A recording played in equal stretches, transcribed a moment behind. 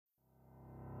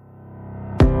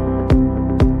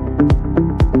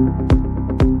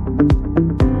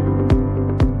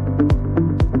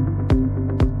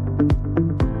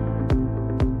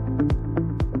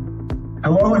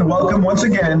once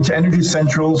again to Energy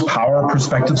Central's Power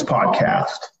Perspectives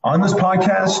podcast. On this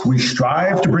podcast, we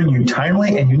strive to bring you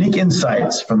timely and unique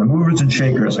insights from the movers and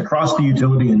shakers across the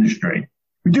utility industry.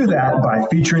 We do that by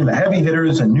featuring the heavy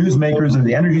hitters and newsmakers of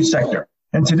the energy sector.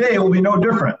 And today will be no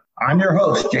different. I'm your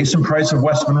host, Jason Price of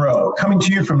West Monroe, coming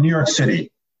to you from New York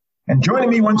City. And joining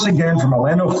me once again from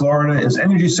Orlando, Florida is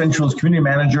Energy Central's community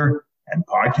manager and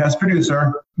podcast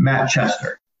producer, Matt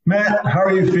Chester. Matt, how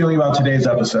are you feeling about today's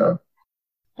episode?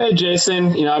 Hey,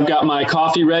 Jason. I've got my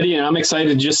coffee ready and I'm excited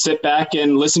to just sit back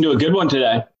and listen to a good one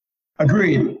today.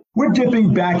 Agreed. We're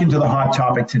dipping back into the hot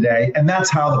topic today, and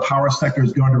that's how the power sector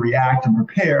is going to react and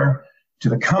prepare to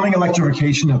the coming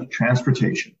electrification of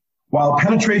transportation. While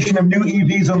penetration of new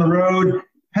EVs on the road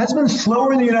has been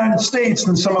slower in the United States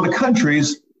than some other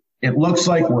countries, it looks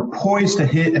like we're poised to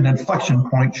hit an inflection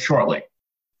point shortly.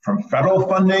 From federal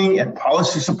funding and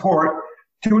policy support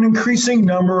to an increasing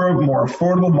number of more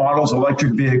affordable models of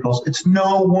electric vehicles, it's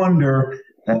no wonder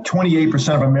that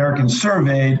 28% of Americans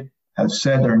surveyed have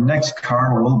said their next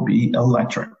car will be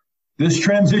electric. This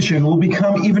transition will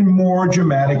become even more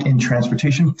dramatic in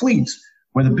transportation fleets,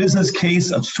 where the business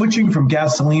case of switching from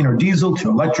gasoline or diesel to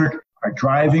electric are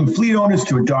driving fleet owners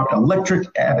to adopt electric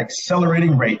at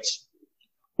accelerating rates.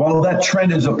 While that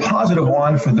trend is a positive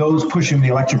one for those pushing the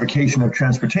electrification of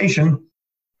transportation,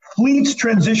 fleets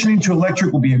transitioning to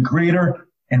electric will be a greater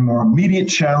and more immediate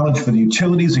challenge for the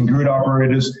utilities and grid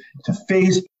operators to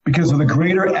face because of the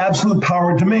greater absolute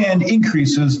power demand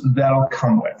increases that'll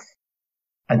come with.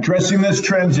 Addressing this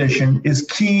transition is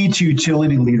key to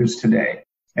utility leaders today.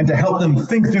 And to help them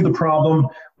think through the problem,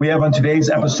 we have on today's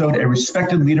episode a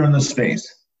respected leader in the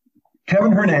space.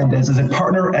 Kevin Hernandez is a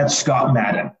partner at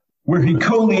ScottMadden, where he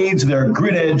co-leads their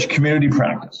Grid Edge community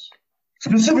practice.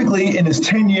 Specifically, in his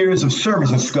 10 years of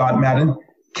service at ScottMadden,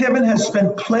 Kevin has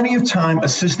spent plenty of time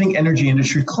assisting energy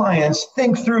industry clients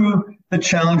think through the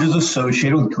challenges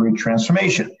associated with grid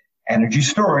transformation, energy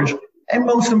storage, and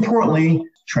most importantly,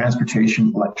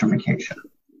 transportation electrification.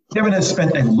 Kevin has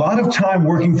spent a lot of time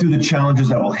working through the challenges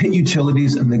that will hit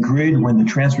utilities and the grid when the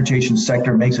transportation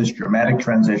sector makes this dramatic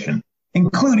transition,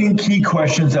 including key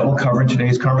questions that we'll cover in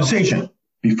today's conversation.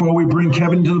 Before we bring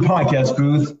Kevin to the podcast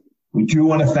booth, we do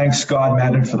want to thank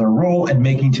ScottMadden for their role in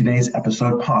making today's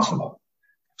episode possible.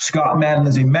 ScottMadden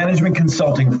is a management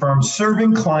consulting firm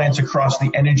serving clients across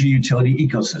the energy utility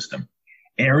ecosystem.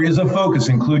 Areas of focus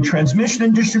include transmission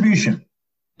and distribution,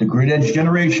 the grid edge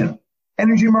generation,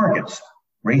 energy markets,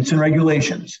 rates and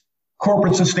regulations,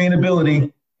 corporate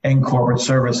sustainability, and corporate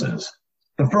services.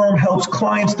 The firm helps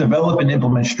clients develop and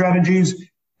implement strategies,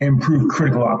 improve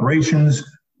critical operations,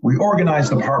 reorganize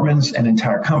departments and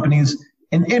entire companies,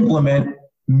 and implement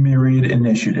myriad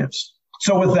initiatives.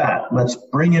 So with that, let's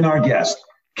bring in our guest,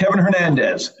 Kevin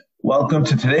Hernandez. Welcome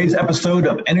to today's episode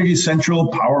of Energy Central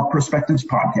Power Perspectives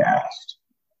podcast.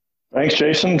 Thanks,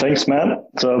 Jason. Thanks, Matt.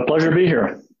 It's a pleasure to be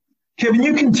here. Kevin,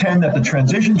 you contend that the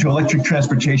transition to electric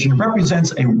transportation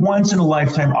represents a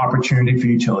once-in-a-lifetime opportunity for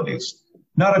utilities.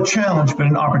 Not a challenge, but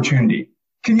an opportunity.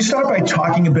 Can you start by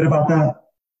talking a bit about that?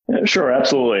 Yeah, sure,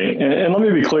 absolutely. And let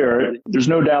me be clear, there's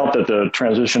no doubt that the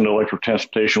transition to electric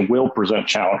transportation will present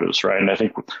challenges, right? And I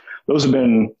think those have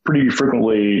been pretty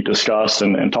frequently discussed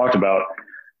and talked about.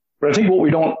 But I think what we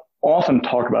don't often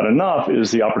talk about enough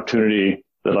is the opportunity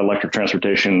that electric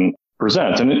transportation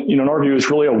presents. And in our view, it's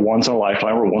really a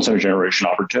once-in-a-lifetime or once-in-a-generation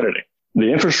opportunity.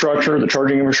 The infrastructure, the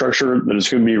charging infrastructure that is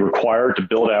going to be required to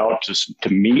build out to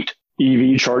meet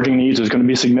EV charging needs is going to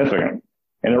be significant.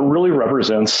 And it really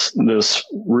represents this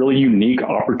really unique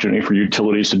opportunity for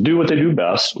utilities to do what they do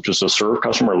best, which is to serve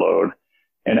customer load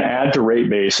and add to rate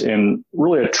base in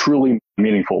really a truly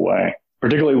meaningful way.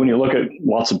 Particularly when you look at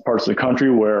lots of parts of the country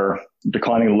where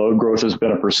declining load growth has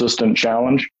been a persistent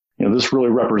challenge, this really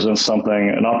represents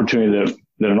an opportunity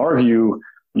that in our view,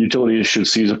 utilities should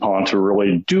seize upon to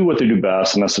really do what they do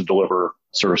best, and that's to deliver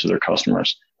service to their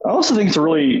customers. I also think it's a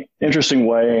really interesting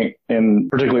way, and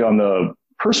particularly on the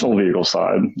personal vehicle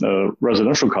side,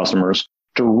 residential customers,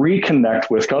 to reconnect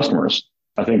with customers.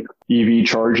 I think EV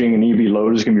charging and EV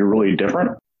load is going to be really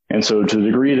different. And so to the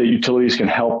degree that utilities can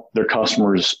help their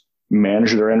customers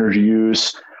manage their energy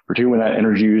use, particularly when that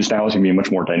energy use now is going to be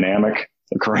much more dynamic,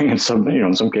 occurring in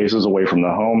some cases away from the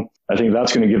home, I think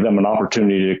that's going to give them an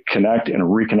opportunity to connect and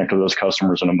reconnect with those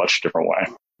customers in a much different way.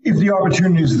 If the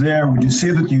opportunity is there, would you say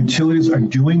that the utilities are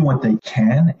doing what they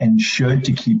can and should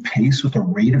to keep pace with the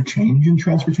rate of change in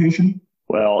transportation?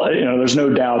 Well, there's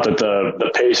no doubt that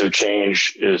the pace of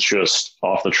change is just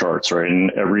off the charts, right?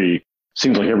 And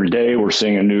seems like every day we're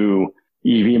seeing a new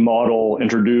EV model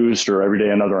introduced, or every day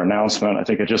another announcement. I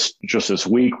think just this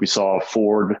week we saw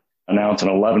Ford announced an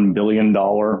 $11 billion,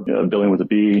 billion with a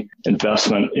B,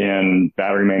 investment in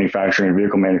battery manufacturing and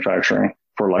vehicle manufacturing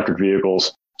for electric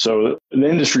vehicles. So the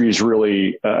industry is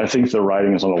really, I think the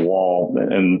writing is on the wall.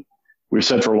 And we've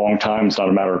said for a long time, it's not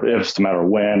a matter of if, it's a matter of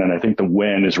when. And I think the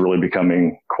when is really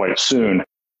becoming quite soon.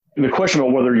 The question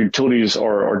about whether utilities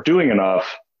are doing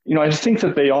enough, I think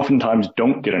that they oftentimes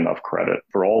don't get enough credit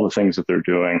for all the things that they're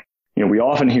doing. We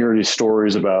often hear these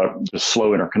stories about the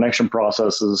slow interconnection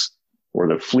processes, or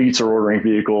that fleets are ordering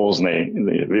vehicles and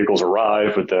the vehicles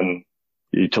arrive, but then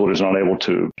the utilities are not able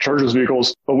to charge those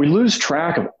vehicles. But we lose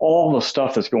track of all the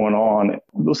stuff that's going on.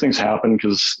 Those things happen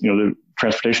because, the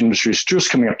transportation industry is just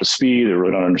coming up to speed. They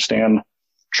really don't understand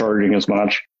charging as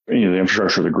much, the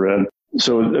infrastructure of the grid.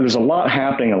 So there's a lot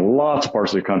happening in lots of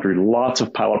parts of the country, lots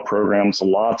of pilot programs,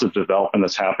 lots of development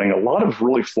that's happening, a lot of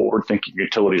really forward-thinking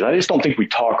utilities. I just don't think we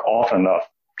talk often enough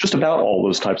just about all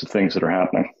those types of things that are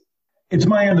happening. It's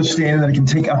my understanding that it can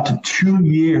take up to 2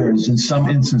 years in some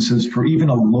instances for even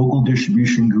a local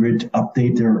distribution grid to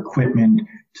update their equipment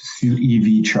to suit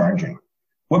EV charging.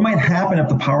 What might happen if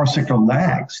the power sector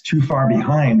lags too far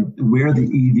behind where the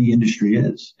EV industry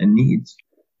is and needs?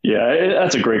 Yeah,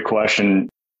 that's a great question.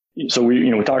 So we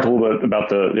talked a little bit about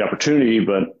the opportunity,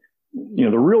 but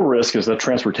the real risk is that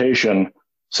transportation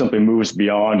simply moves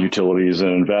beyond utilities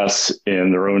and invests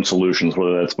in their own solutions,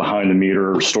 whether that's behind the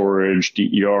meter, storage,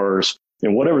 DERs,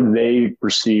 and whatever they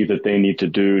perceive that they need to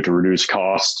do to reduce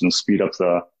costs and speed up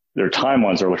their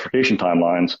timelines, their electrification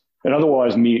timelines, and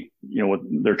otherwise meet what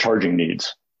their charging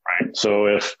needs. Right. So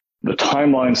if the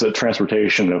timelines that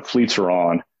transportation and fleets are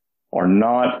on are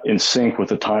not in sync with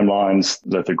the timelines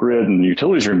that the grid and the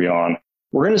utilities are going to be on,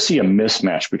 we're going to see a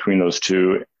mismatch between those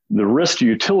two. The risk to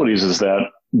utilities is that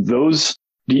those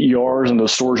DERs and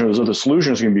those storage and those other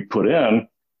solutions are going to be put in,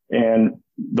 and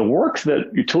the work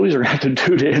that utilities are going to have to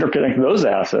do to interconnect those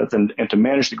assets and to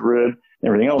manage the grid and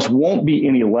everything else won't be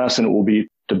any less than it will be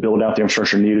to build out the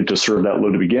infrastructure needed to serve that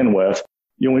load to begin with.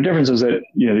 The only difference is that,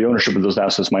 the ownership of those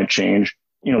assets might change.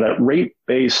 That rate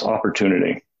base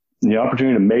opportunity, the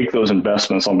opportunity to make those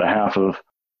investments on behalf of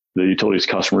the utilities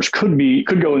customers could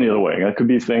go in the other way. That could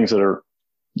be things that are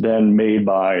then made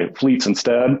by fleets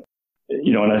instead.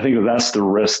 And I think that's the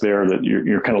risk there, that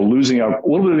you're kind of losing a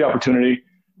little bit of the opportunity,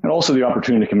 and also the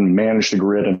opportunity to manage the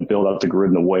grid and build out the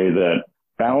grid in a way that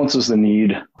balances the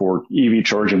need for EV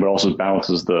charging, but also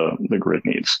balances the grid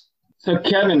needs. So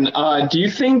Kevin, do you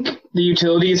think the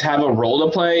utilities have a role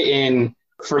to play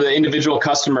for the individual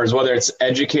customers, whether it's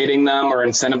educating them or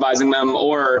incentivizing them,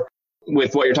 or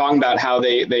with what you're talking about, how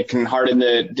they can harden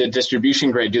the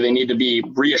distribution grid? Do they need to be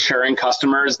reassuring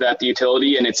customers that the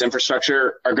utility and its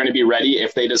infrastructure are going to be ready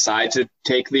if they decide to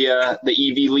take the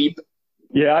EV leap?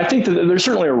 Yeah, I think that there's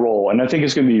certainly a role, and I think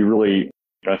it's going to be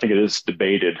I think it is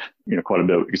debated, quite a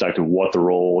bit exactly what the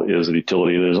role is of the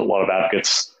utility. There's a lot of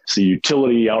advocates see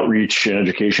utility outreach and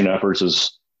education efforts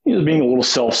as being a little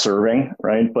self-serving,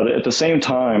 right? But at the same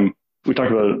time, we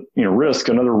talked about risk.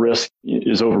 Another risk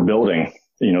is overbuilding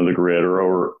the grid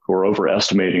or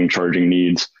overestimating charging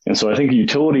needs. And so I think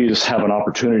utilities have an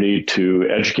opportunity to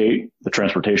educate the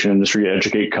transportation industry,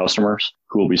 educate customers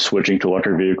who will be switching to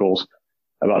electric vehicles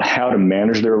about how to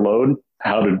manage their load,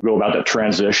 how to go about that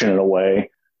transition in a way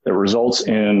that results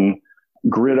in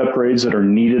grid upgrades that are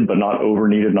needed but not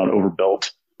over-needed, not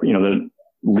overbuilt, that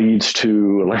leads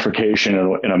to electrification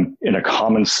in a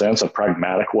common sense, a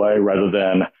pragmatic way, rather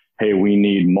than, hey, we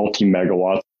need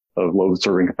multi-megawatts of load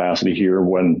serving capacity here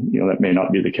when, that may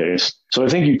not be the case. So I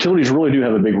think utilities really do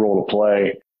have a big role to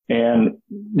play. And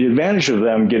the advantage of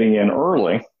them getting in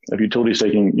early, of utilities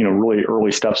taking, really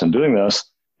early steps in doing this,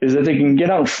 is that they can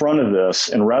get out in front of this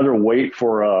and rather wait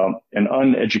for an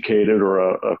uneducated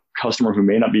or a customer who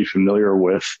may not be familiar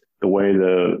with the way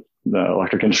the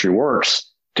electric industry works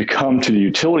to come to the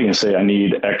utility and say, I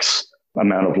need X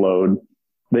amount of load.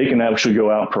 They can actually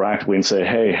go out proactively and say,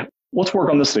 hey, let's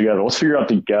work on this together. Let's figure out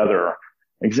together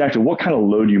exactly what kind of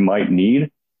load you might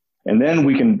need. And then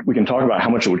we can talk about how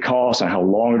much it would cost and how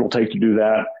long it will take to do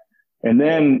that. And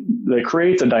then that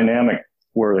creates a dynamic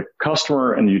where the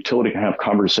customer and the utility can have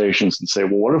conversations and say,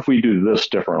 well, what if we do this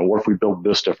different? Or what if we build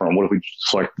this different? What if we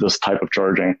select this type of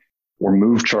charging or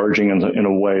move charging in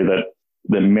a way that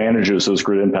manages those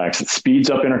grid impacts? It speeds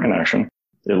up interconnection.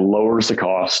 It lowers the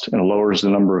cost and it lowers the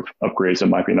number of upgrades that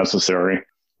might be necessary,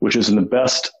 which is in the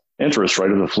best interest,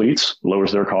 right, of the fleets. It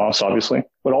lowers their costs, obviously,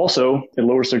 but also it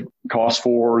lowers the cost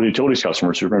for the utilities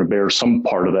customers who are going to bear some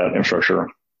part of that infrastructure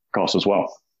cost as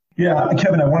well. Yeah,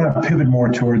 Kevin, I want to pivot more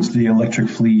towards the electric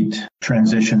fleet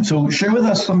transition. So share with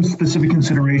us some specific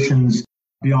considerations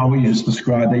beyond what you just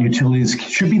described, that utilities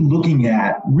should be looking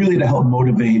at really to help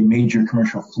motivate major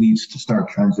commercial fleets to start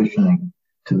transitioning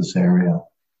to this area?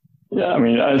 Yeah, I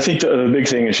mean, I think the big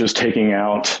thing is just helping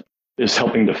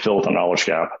to fill the knowledge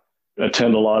gap. I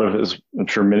attend a lot of, as I'm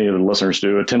sure many of the listeners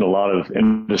do, attend a lot of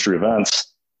industry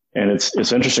events. And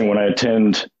it's interesting when I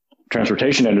attend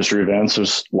transportation industry events,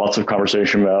 there's lots of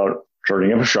conversation about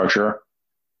charging infrastructure,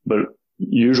 but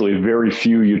usually very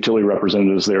few utility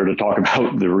representatives there to talk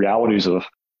about the realities of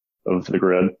the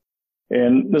grid.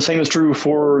 And the same is true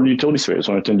for the utility space.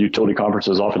 When I attend utility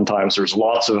conferences, oftentimes there's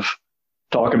lots of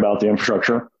talk about the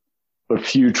infrastructure, but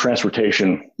few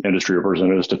transportation industry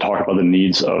representatives to talk about the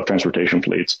needs of transportation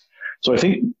fleets. So I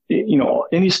think,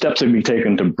 any steps that can be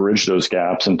taken to bridge those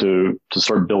gaps and to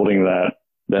start building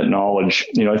that knowledge,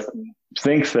 I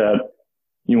think that,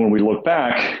 when we look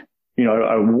back,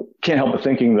 I can't help but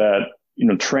thinking that,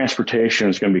 transportation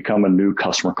is going to become a new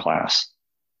customer class.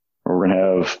 We're going to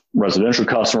have residential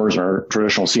customers or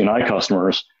traditional C&I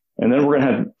customers, and then we're going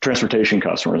to have transportation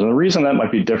customers. And the reason that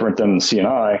might be different than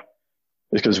C&I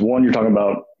is because, one, you're talking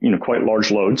about, quite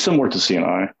large loads, similar to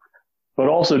C&I, but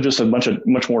also just a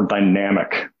much more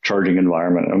dynamic charging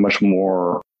environment, and much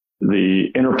more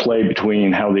the interplay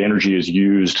between how the energy is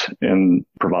used and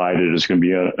provided is going to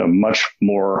be a much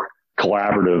more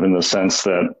collaborative, in the sense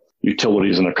that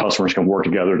utilities and their customers can work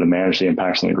together to manage the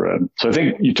impacts on the grid. So I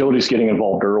think utilities getting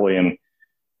involved early and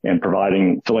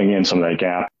filling in some of that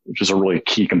gap, which is a really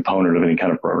key component of any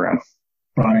kind of program.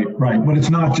 Right. But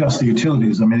it's not just the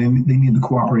utilities. I mean, they need the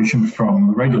cooperation from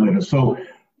the regulators. So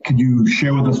could you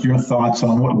share with us your thoughts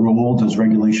on what role does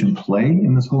regulation play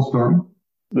in this whole story?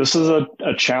 This is a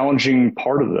challenging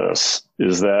part of this,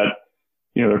 is that,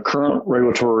 the current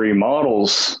regulatory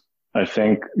models, I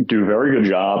think, do a very good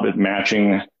job at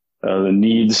matching the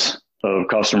needs of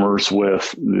customers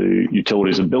with the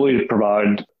utility's ability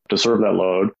to serve that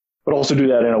load, but also do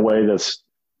that in a way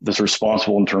that's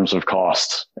responsible in terms of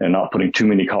costs and not putting too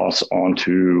many costs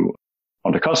onto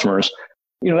customers.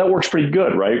 That works pretty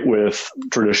good, right, with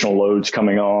traditional loads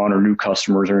coming on or new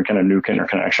customers or kind of new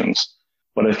interconnections.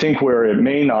 But I think where it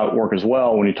may not work as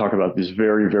well when you talk about these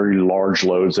very, very large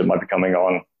loads that might be coming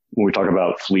on when we talk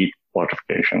about fleet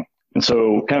electrification. And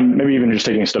so kind of maybe even just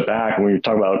taking a step back, when we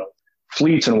talk about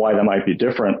fleets and why that might be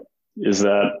different, is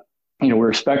that, we're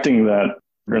expecting that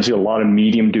we're going to see a lot of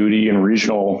medium duty and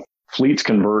regional fleets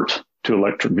convert to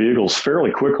electric vehicles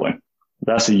fairly quickly.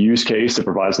 That's the use case that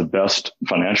provides the best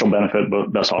financial benefit,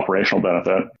 but best operational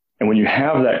benefit. And when you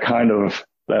have that kind of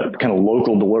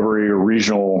local delivery or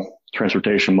regional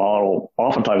transportation model,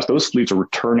 oftentimes those fleets are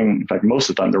returning. In fact, most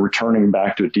of the time they're returning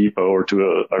back to a depot or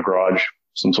to a garage,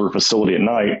 some sort of facility at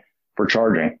night for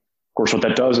charging. Of course, what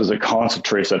that does is it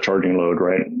concentrates that charging load,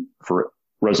 right? For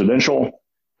residential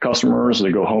customers,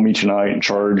 they go home each night and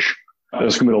charge.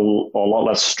 There's going to be a lot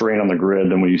less strain on the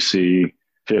grid than when you see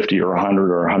 50 or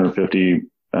 100 or 150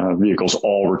 vehicles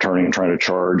all returning and trying to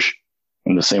charge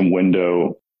in the same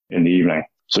window in the evening.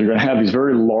 So you're going to have these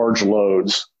very large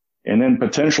loads, and then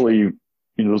potentially,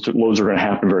 those loads are going to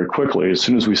happen very quickly. As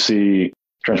soon as we see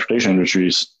transportation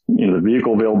industries, the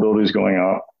vehicle availability is going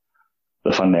up,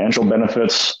 the financial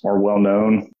benefits are well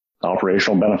known, the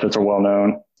operational benefits are well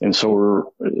known. And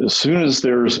so as soon as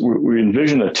we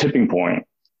envision a tipping point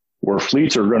where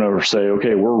fleets are going to say,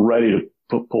 okay, we're ready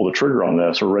to pull the trigger on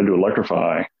this, we're ready to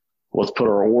electrify. Let's put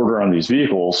our order on these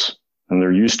vehicles. And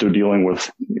they're used to dealing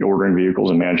with ordering vehicles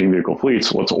and managing vehicle fleets.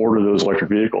 So let's order those electric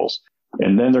vehicles.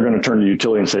 And then they're going to turn to the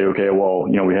utility and say, okay, well,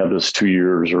 we have this 2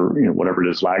 years or, whatever it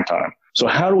is, lag time. So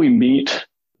how do we meet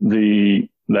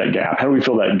that gap? How do we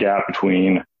fill that gap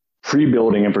between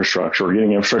pre-building infrastructure or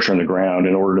getting infrastructure in the ground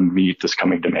in order to meet this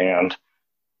coming demand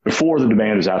before the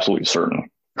demand is absolutely certain?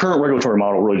 Current regulatory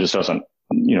model really just doesn't,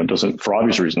 for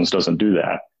obvious reasons, doesn't do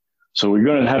that. So we're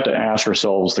going to have to ask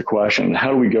ourselves the question, how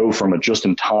do we go from a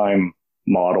just-in-time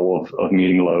model of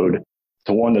meeting load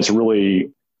to one that's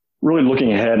really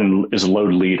looking ahead and is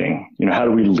load leading? How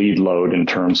do we lead load in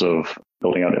terms of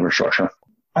building out infrastructure?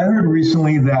 I heard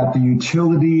recently that the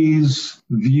utilities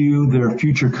view their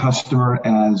future customer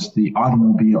as the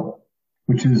automobile,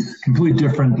 which is completely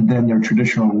different than their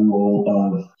traditional role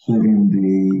of serving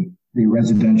the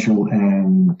residential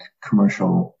and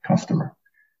commercial customer.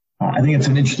 I think it's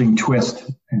an interesting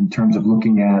twist in terms of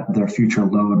looking at their future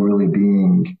load really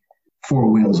being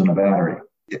four wheels and a battery.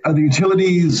 Are the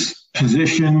utilities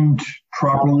positioned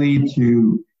properly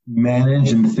to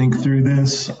manage and think through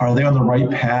this? Are they on the right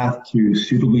path to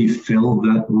suitably fill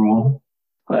that role?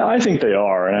 I think they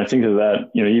are. And I think that,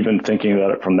 even thinking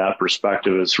about it from that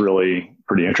perspective is really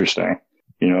pretty interesting.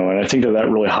 And I think that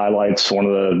really highlights one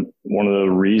of the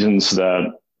reasons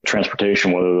that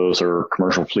transportation, whether those are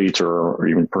commercial fleets or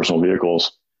even personal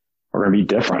vehicles, are going to be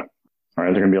different. All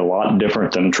right, they're going to be a lot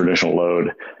different than traditional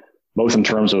load, both in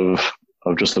terms of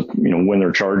just the, when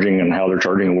they're charging and how they're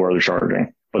charging and where they're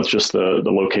charging, but it's just the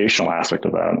locational aspect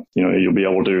of that. You'll be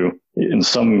able to, in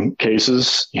some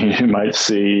cases, you might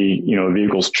see,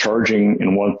 vehicles charging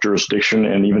in one jurisdiction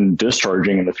and even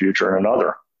discharging in the future in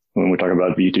another, when we talk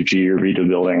about V2G or V2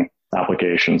 building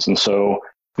applications. And so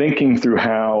thinking through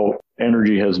how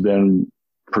energy has been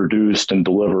produced and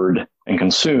delivered and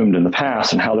consumed in the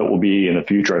past and how that will be in the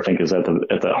future, I think is at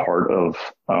the heart of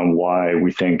why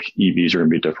we think EVs are going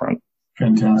to be different.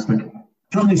 Fantastic. It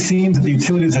certainly seems that the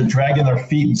utilities are dragging their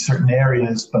feet in certain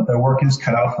areas, but their work is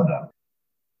cut out for them.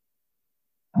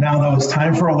 Now, though, it's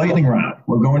time for a lightning round.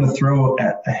 We're going to throw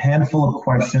at a handful of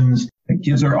questions that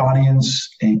gives our audience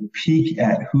a peek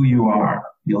at who you are.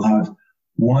 You'll have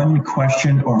one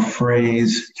question or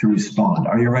phrase to respond.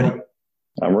 Are you ready?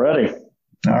 I'm ready.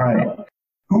 All right.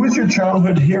 Who is your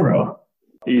childhood hero?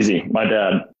 Easy. My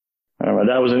dad. My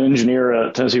dad was an engineer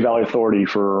at Tennessee Valley Authority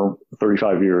for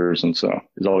 35 years, and so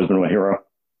he's always been my hero.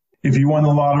 If you won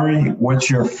the lottery, what's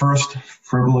your first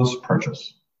frivolous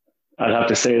purchase? I'd have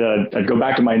to say that I'd go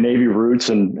back to my Navy roots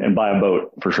and buy a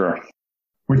boat for sure.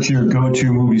 What's your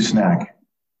go-to movie snack?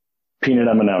 Peanut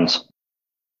M&Ms.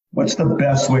 What's the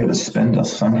best way to spend a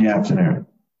Sunday afternoon?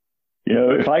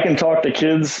 If I can talk the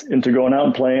kids into going out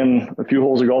and playing a few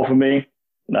holes of golf with me,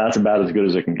 that's about as good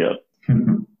as it can get.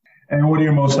 And what are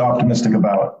you most optimistic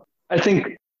about? I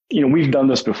think, we've done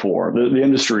this before. The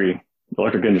industry, the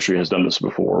electric industry has done this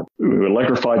before. We've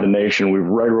electrified the nation. We've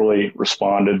regularly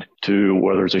responded to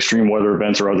whether it's extreme weather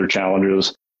events or other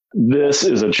challenges. This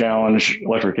is a challenge.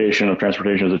 Electrification of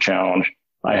transportation is a challenge.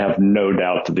 I have no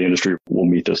doubt that the industry will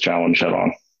meet this challenge head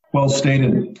on. Well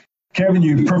stated. Kevin,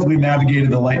 you've perfectly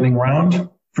navigated the lightning round.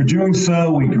 For doing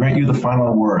so, we grant you the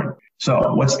final word.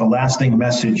 So what's the lasting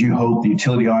message you hope the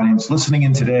utility audience listening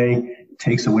in today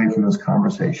takes away from this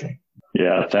conversation?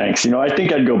 Yeah, thanks. I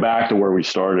think I'd go back to where we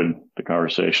started the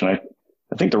conversation. I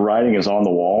think the writing is on the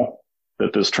wall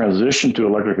that this transition to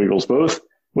electric vehicles, both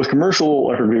with commercial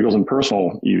electric vehicles and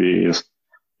personal EVs,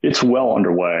 it's well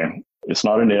underway. It's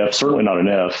not an if, certainly not an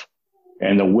if,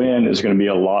 and the when is going to be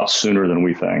a lot sooner than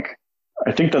we think.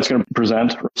 I think that's going to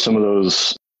present some of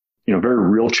those, very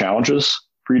real challenges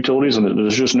for utilities, and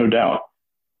there's just no doubt.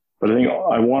 But I think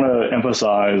I want to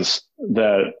emphasize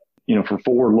that, for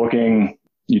forward-looking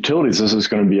utilities, this is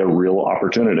going to be a real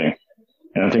opportunity.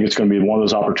 And I think it's going to be one of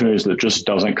those opportunities that just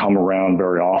doesn't come around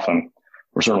very often,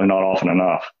 or certainly not often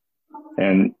enough.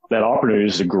 And that opportunity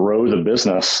is to grow the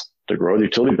business, to grow the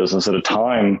utility business at a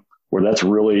time where that's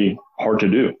really hard to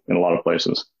do in a lot of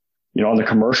places. On the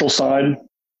commercial side,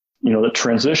 the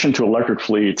transition to electric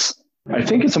fleets, I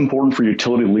think it's important for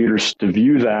utility leaders to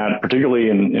view that, particularly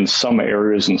in some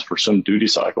areas and for some duty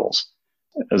cycles,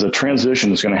 as a transition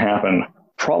that's going to happen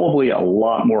probably a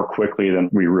lot more quickly than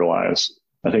we realize.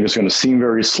 I think it's going to seem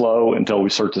very slow until we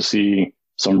start to see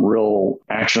some real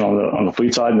action on the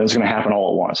fleet side, and then it's going to happen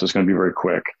all at once. It's going to be very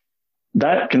quick.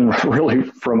 That can really,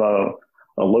 from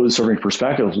a load serving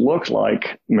perspective, look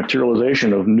like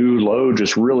materialization of new load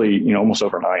just really, almost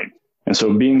overnight. And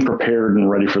so being prepared and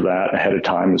ready for that ahead of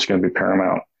time is going to be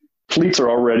paramount. Fleets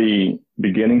are already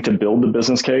beginning to build the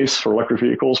business case for electric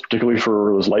vehicles, particularly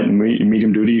for those light and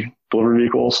medium duty delivery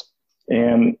vehicles.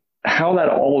 And how that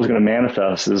all is going to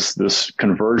manifest is this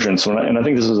convergence. And I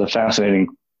think this is a fascinating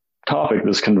topic,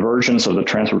 this convergence of the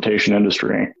transportation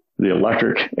industry, the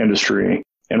electric industry,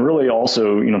 and really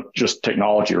also, just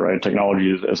technology, right?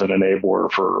 Technology as an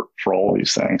enabler for all of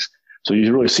these things. So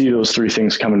you really see those three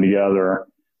things coming together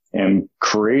and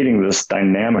creating this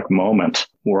dynamic moment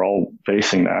we're all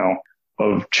facing now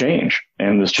of change.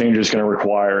 And this change is going to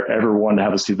require everyone to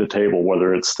have a seat at the table,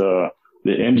 whether it's the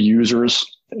end users,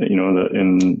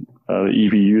 the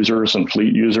EV users and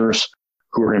fleet users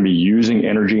who are going to be using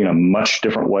energy in a much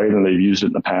different way than they've used it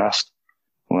in the past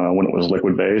when it was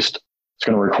liquid based. It's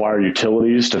going to require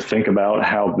utilities to think about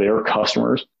how their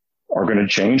customers are going to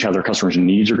change, how their customers'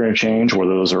 needs are going to change,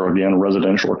 whether those are, again,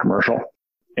 residential or commercial.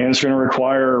 And it's going to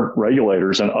require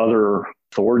regulators and other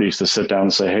authorities to sit down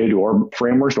and say, hey, do our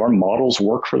frameworks, do our models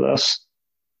work for this?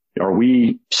 Are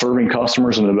we serving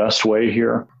customers in the best way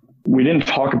here? We didn't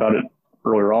talk about it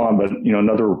earlier on, but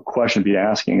another question to be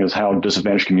asking is how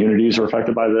disadvantaged communities are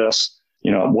affected by this.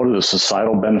 What are the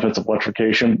societal benefits of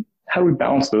electrification? How do we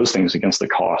balance those things against the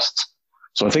costs?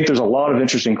 So I think there's a lot of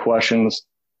interesting questions,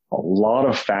 a lot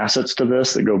of facets to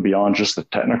this that go beyond just the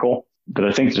technical, that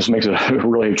I think just makes it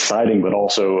really exciting, but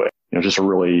also just a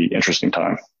really interesting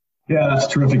time. Yeah, that's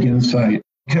terrific insight.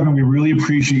 Kevin, we really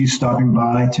appreciate you stopping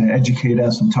by to educate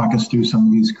us and talk us through some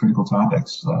of these critical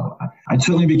topics. I'd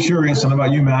certainly be curious, I don't know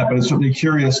about you, Matt, but I'd certainly be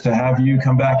curious to have you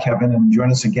come back, Kevin, and join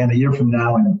us again a year from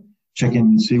now and check in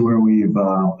and see where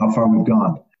how far we've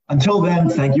gone. Until then,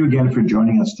 thank you again for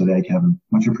joining us today, Kevin.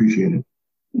 Much appreciated.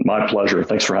 My pleasure.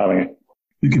 Thanks for having me.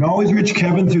 You can always reach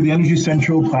Kevin through the Energy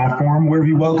Central platform, where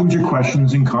he welcomes your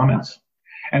questions and comments.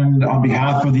 And on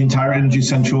behalf of the entire Energy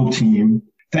Central team,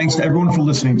 thanks to everyone for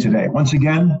listening today. Once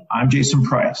again, I'm Jason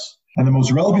Price, and the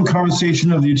most relevant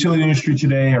conversations of the utility industry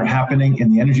today are happening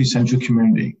in the Energy Central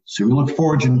community. So we look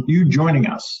forward to you joining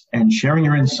us and sharing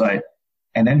your insight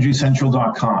at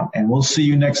energycentral.com. And we'll see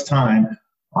you next time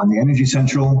on the Energy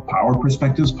Central Power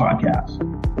Perspectives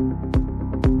podcast.